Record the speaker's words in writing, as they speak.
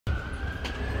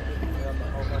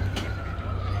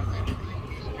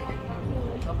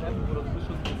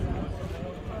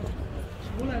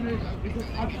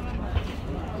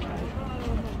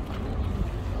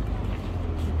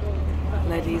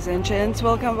Ladies and gents,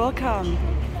 welcome, welcome.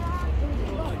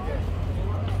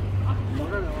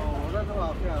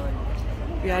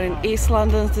 We are in East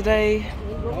London today,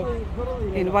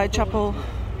 in Whitechapel.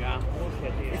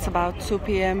 It's about 2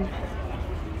 p.m.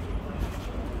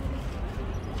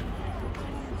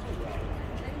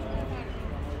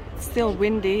 It's still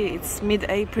windy, it's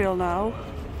mid-April now.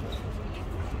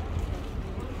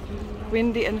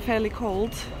 Windy and fairly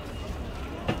cold.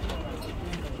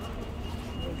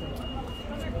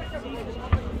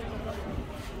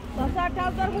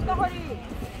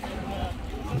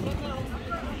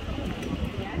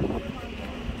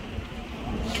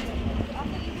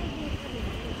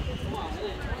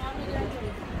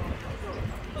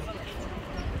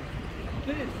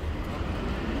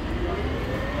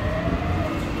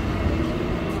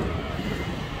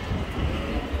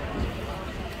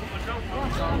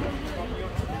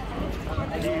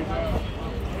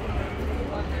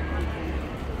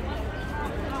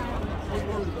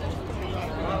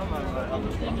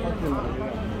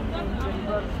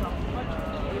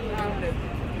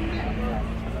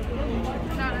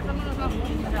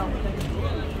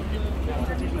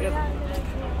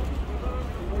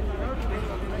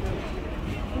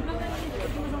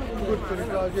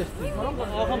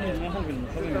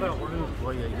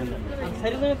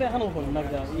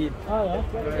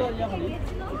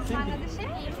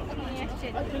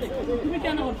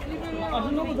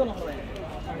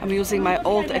 I'm using my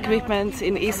old equipment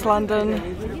in East London,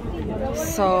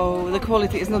 so the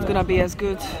quality is not gonna be as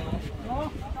good.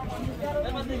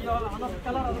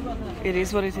 It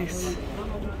is what it is.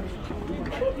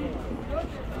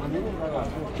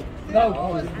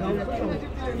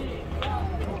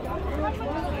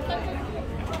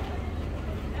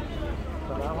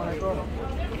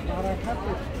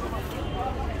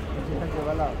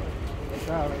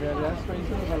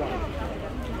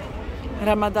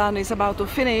 Ramadan is about to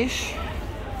finish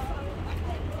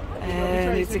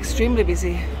and it's extremely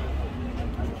busy.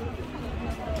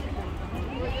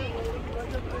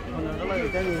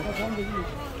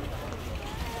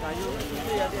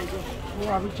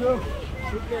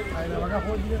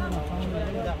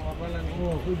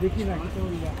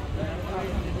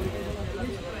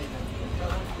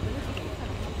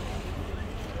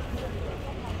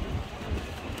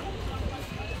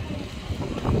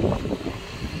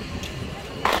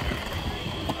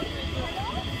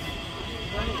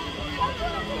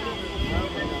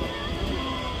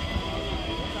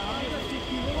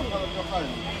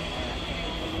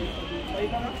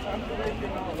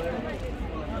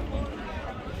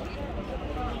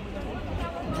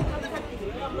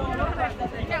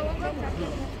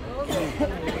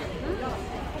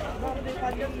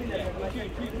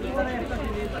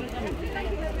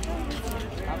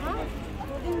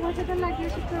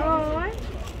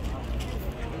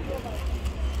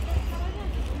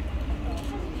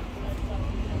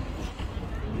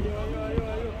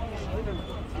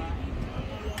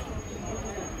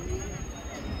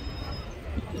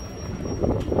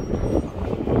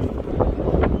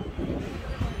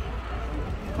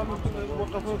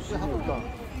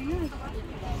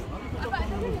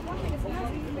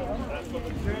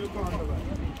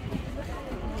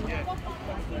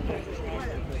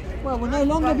 Well, we'll no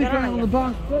longer be going on the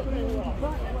bus.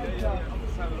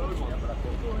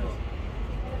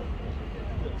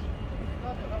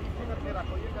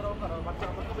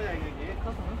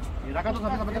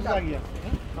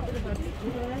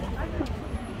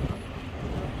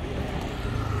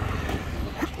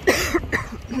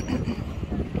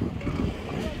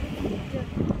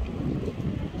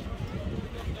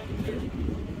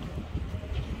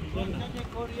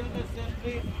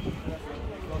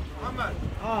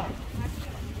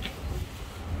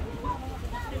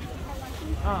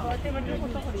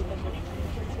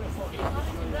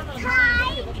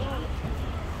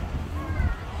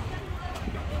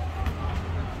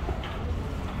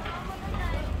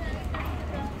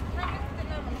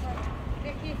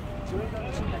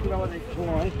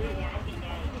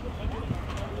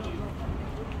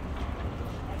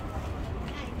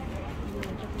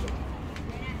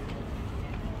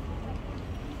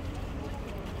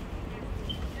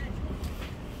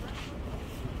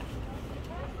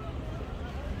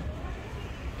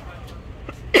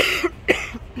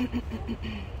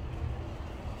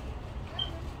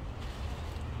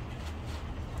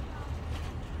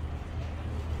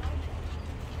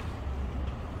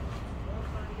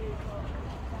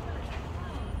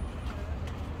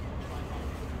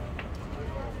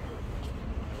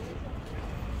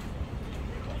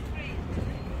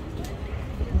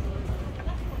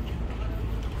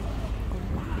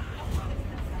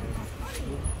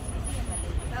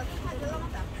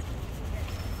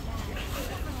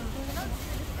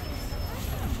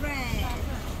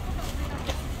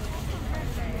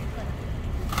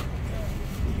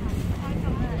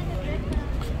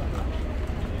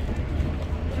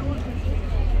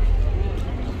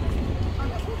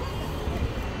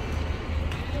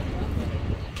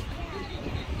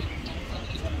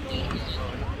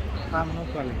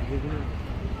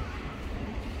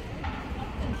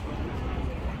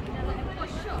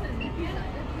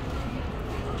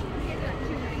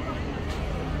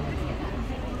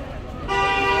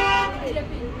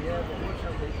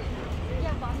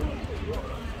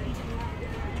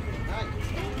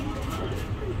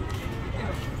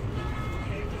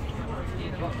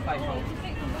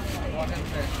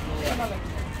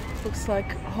 Looks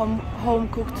like home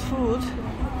cooked food.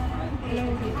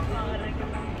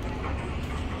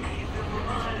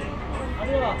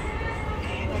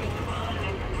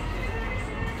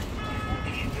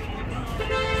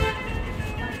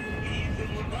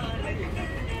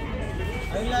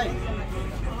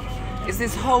 Is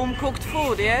this home cooked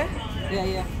food, yeah? Yeah,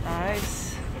 yeah.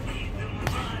 Nice.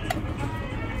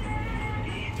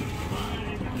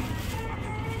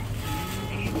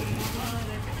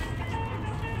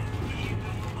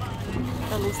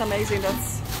 That looks amazing.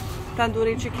 That's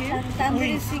tandoori chicken.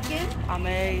 Tandoori chicken.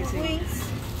 Amazing. Wings.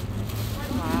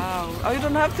 Wow. Oh, you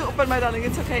don't have to open, my darling.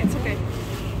 It's okay. It's okay.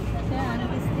 Yeah, and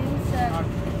this things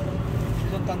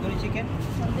Tandoori chicken.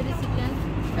 tandoori chicken.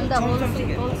 And the whole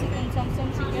chicken,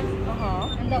 some chicken.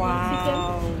 And the whole chicken.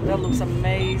 Wow. That looks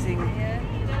amazing. Yeah.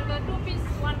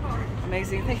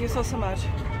 Amazing. Thank you so much.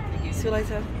 See you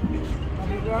later.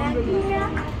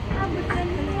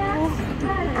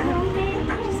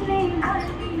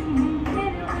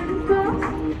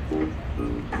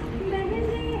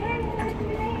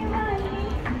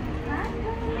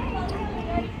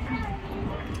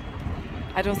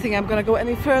 I don't think I'm gonna go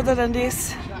any further than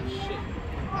this.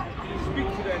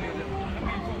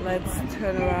 Let's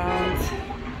turn around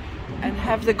and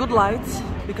have the good lights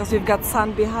because we've got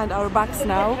sun behind our backs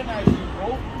now,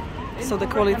 so the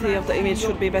quality of the image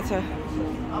should be better.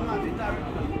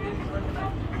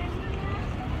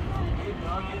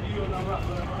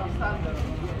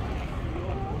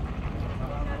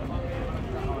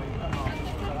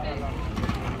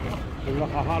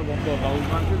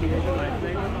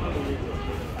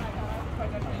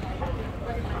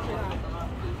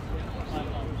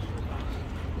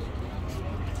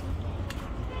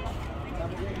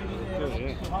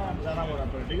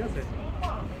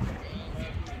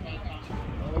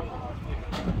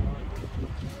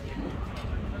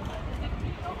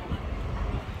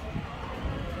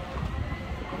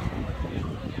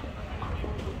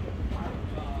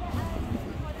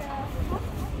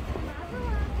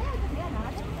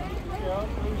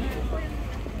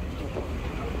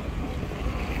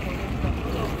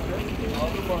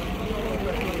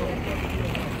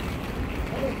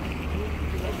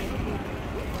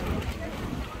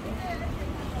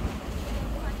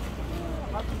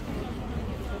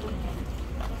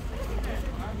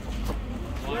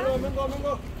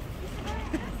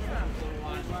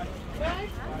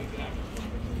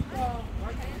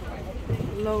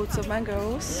 Loads of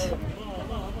mangoes.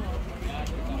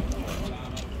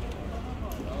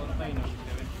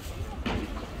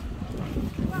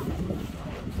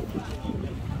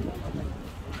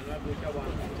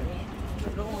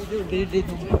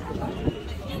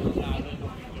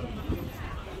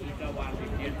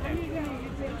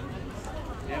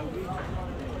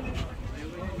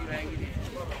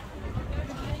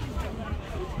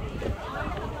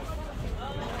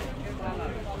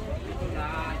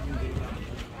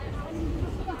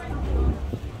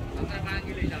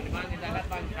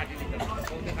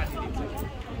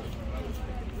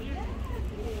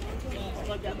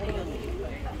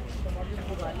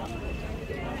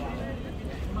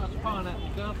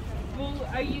 Well,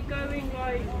 are you going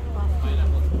like?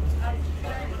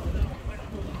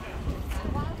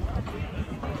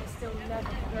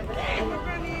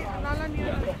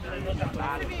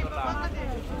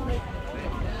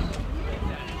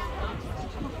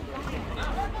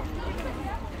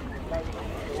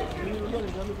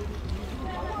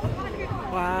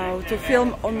 Wow, to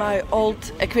film on my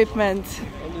old equipment,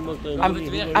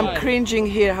 I'm cringing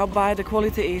here how bad the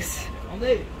quality is.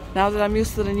 Now that I'm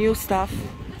used to the new stuff,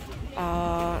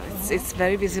 it's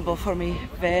very visible for me,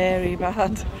 very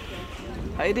bad.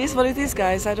 It is what it is,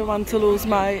 guys. I don't want to lose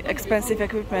my expensive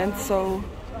equipment, so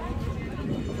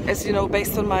as you know,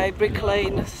 based on my Brick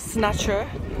Lane snatcher,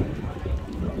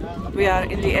 we are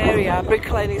in the area. Brick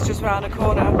Lane is just around the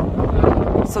corner,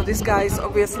 so this guy is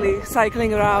obviously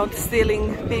cycling around,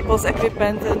 stealing people's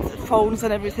equipment and phones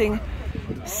and everything,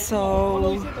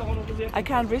 so I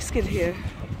can't risk it here.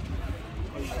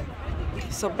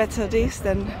 So better this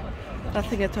than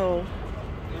nothing at all.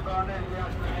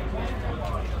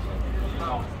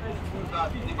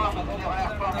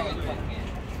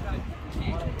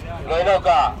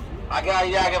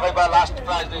 Aগে ভাই বা last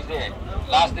price দিয়েছে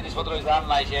last জিনিসপত্র হইছে আর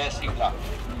নাই সে Singla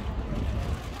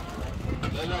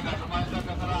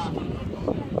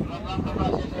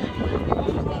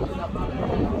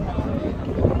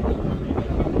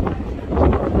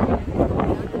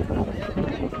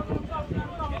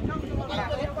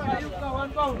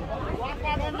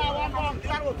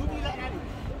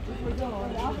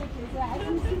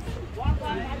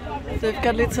They've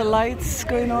got little lights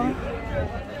going on.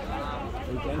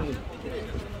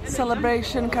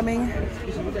 Celebration coming.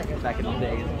 Back in the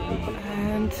day.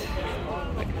 And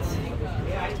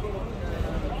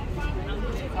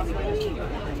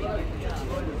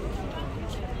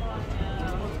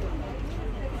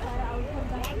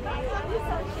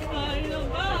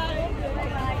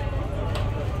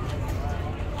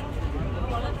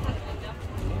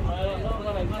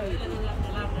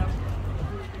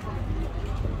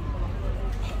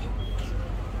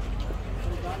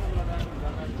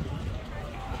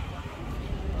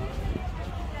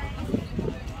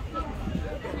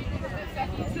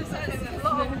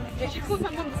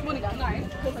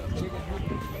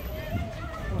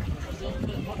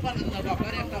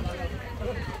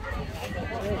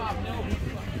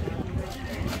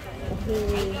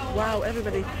wow,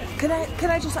 everybody! Can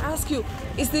I just ask you,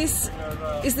 is this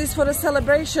for a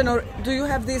celebration, or do you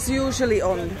have this usually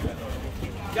on?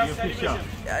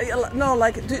 No,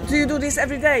 like do you do this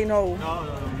every day? No. No.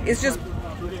 It's just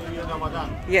Ramadan.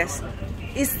 Yes.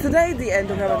 Is today the end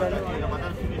of Ramadan?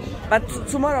 But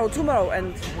tomorrow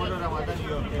and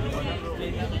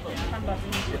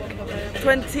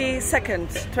 22nd,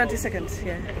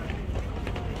 yeah.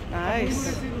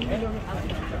 Nice.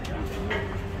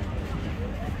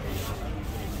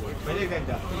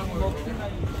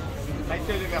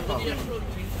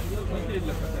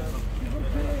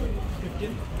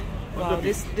 Wow,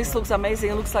 this looks amazing.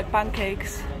 It looks like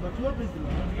pancakes.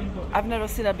 I've never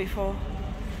seen it before.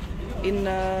 In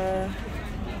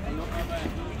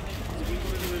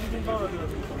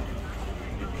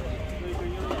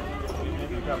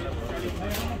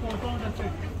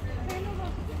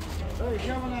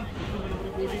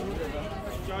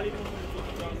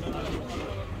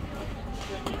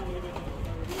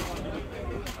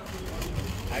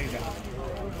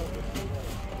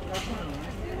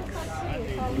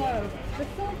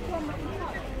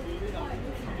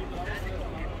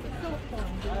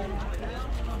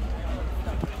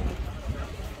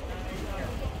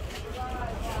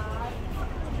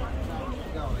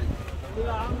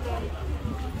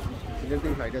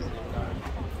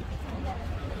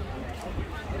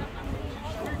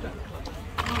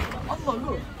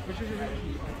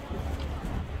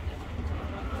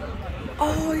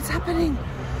oh, it's happening.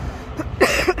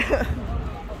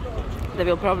 They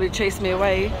will probably chase me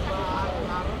away,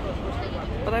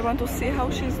 but I want to see how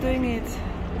she's doing it.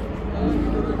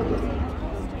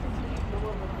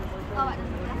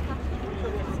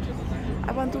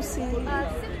 I want to see.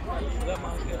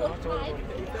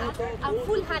 A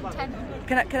full hand 10.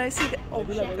 Can I see the, oh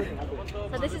shit.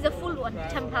 So this is a full one,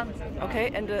 £10.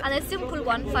 Okay, and a simple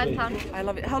one, £5. I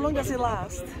love it. How long does it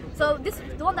last? So the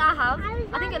one that I have,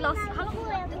 I think it lasts. How long will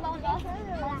it last?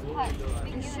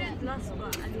 It should last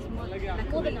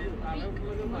more than a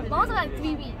week. Mine's are like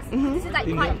 3 weeks. This is like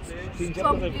quite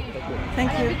strong food.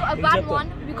 Thank you. We got a brown one,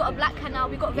 we got a black henna,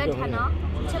 we got red henna.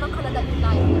 Whichever colour that you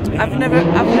like. I've never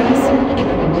seen.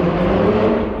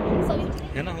 So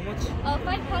Henna, how much?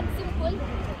 £5 simple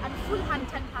and full hand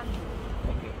 £10.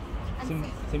 And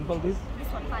Simple this? this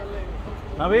one 5.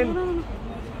 Naveen?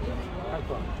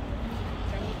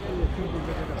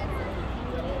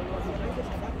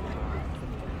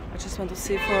 I just want to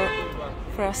see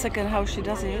for a second how she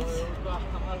does it. Yeah,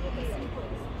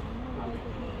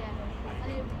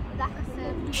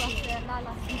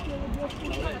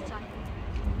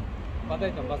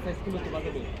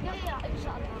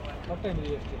 inshallah. What time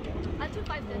is it? Until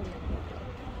 5:30.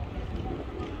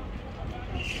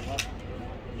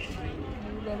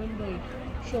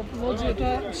 স্বপ্ন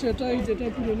যেটা সেটাই যেটা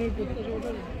পূরণের প্রত্যাশা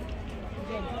ওটা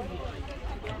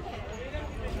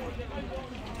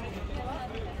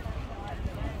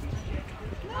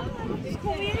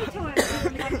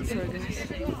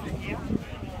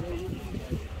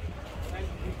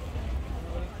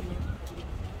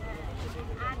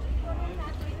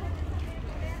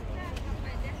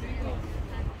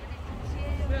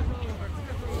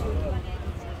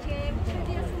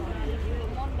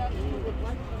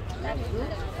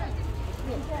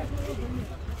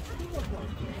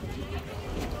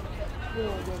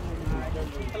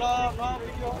Hello, one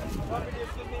video,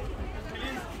 excuse me,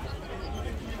 please.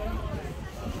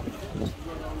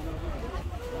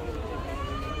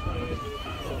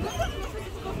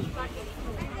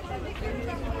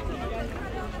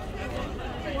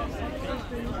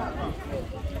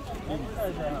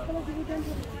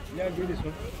 Yeah, do this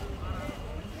one.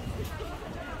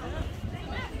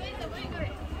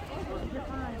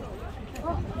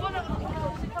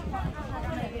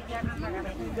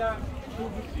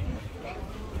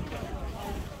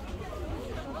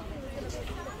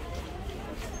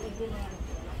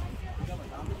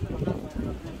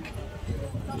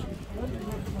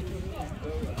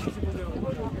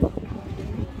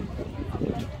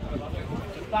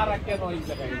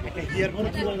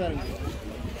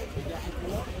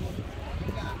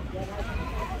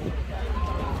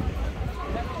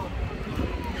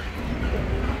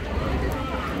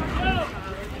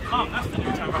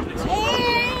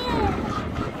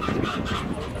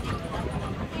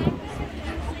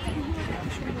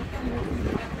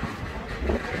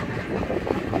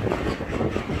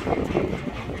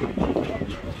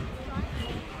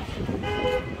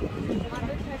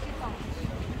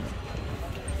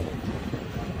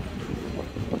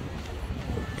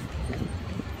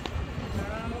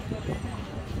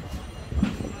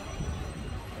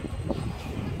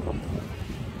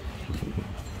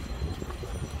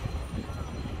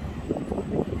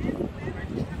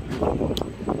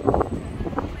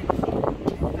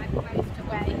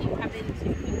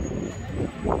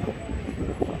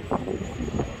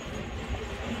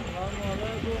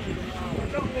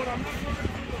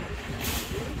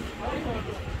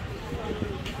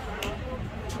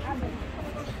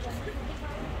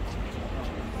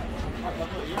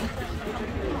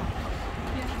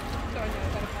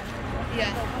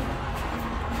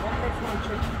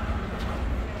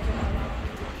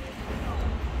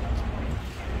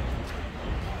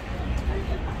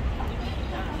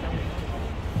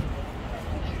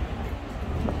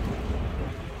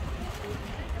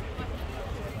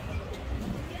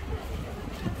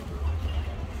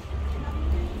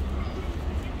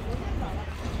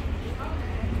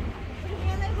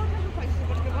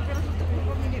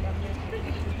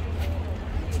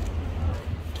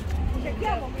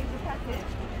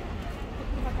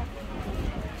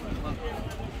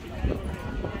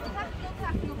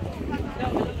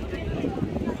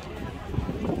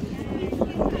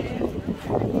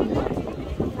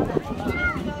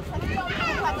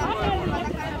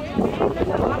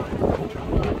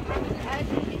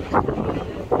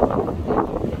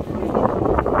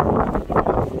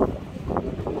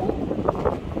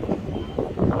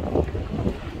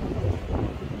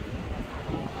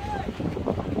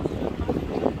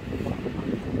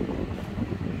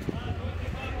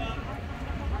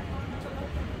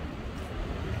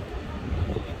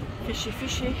 Fishy,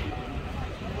 fishy.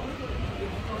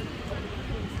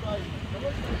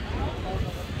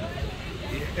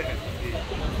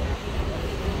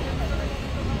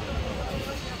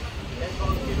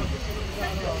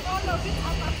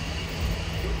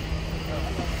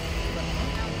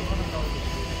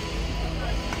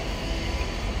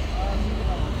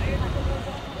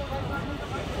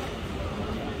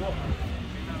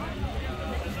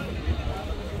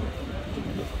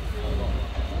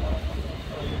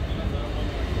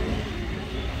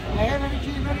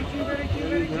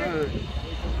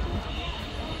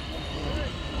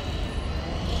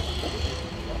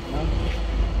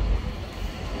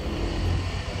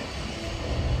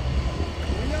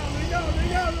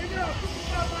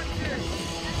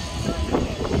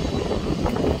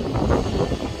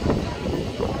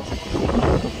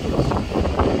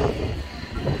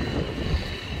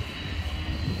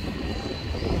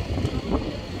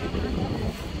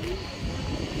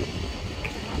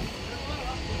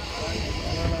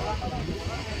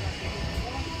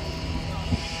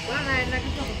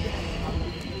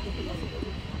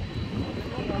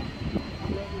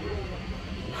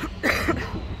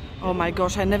 Oh my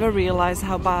gosh, I never realized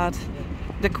how bad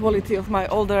the quality of my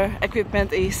older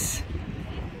equipment is.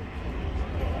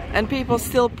 And people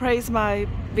still praise my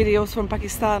videos from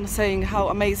Pakistan, saying how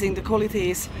amazing the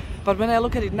quality is. But when I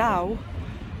look at it now,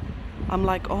 I'm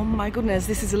like, oh my goodness,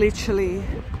 this is literally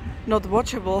not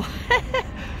watchable.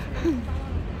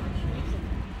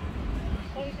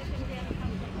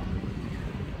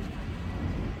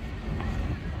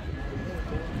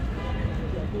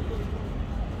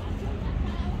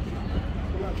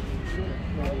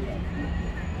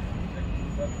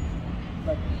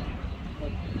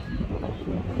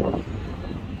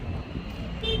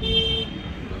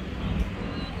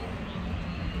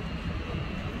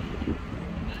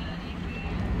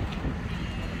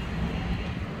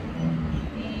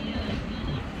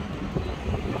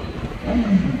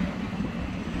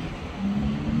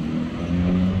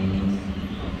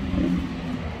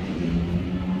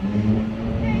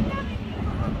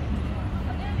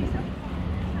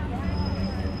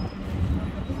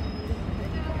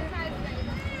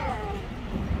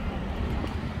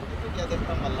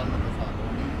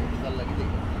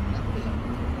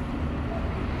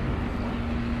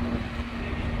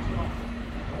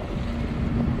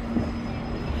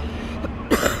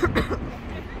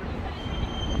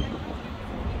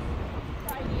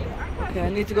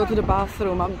 need to go to the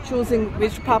bathroom. I'm choosing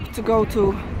which pub to go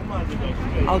to.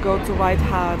 I'll go to White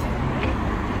Hart.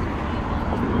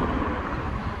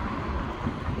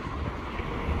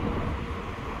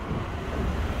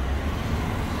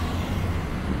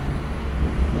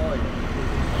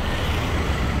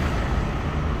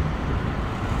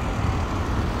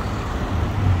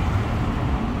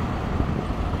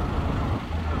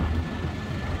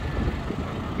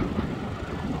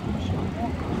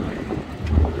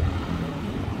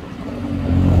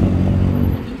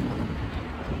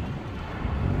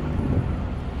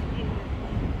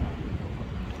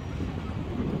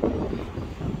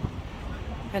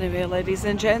 Anyway, ladies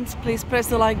and gents, please press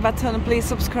the like button and please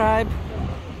subscribe.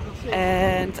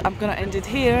 And I'm gonna end it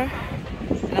here,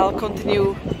 and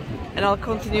I'll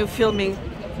continue filming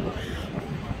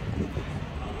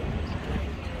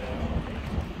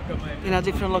in a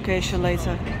different location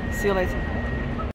later. See you later.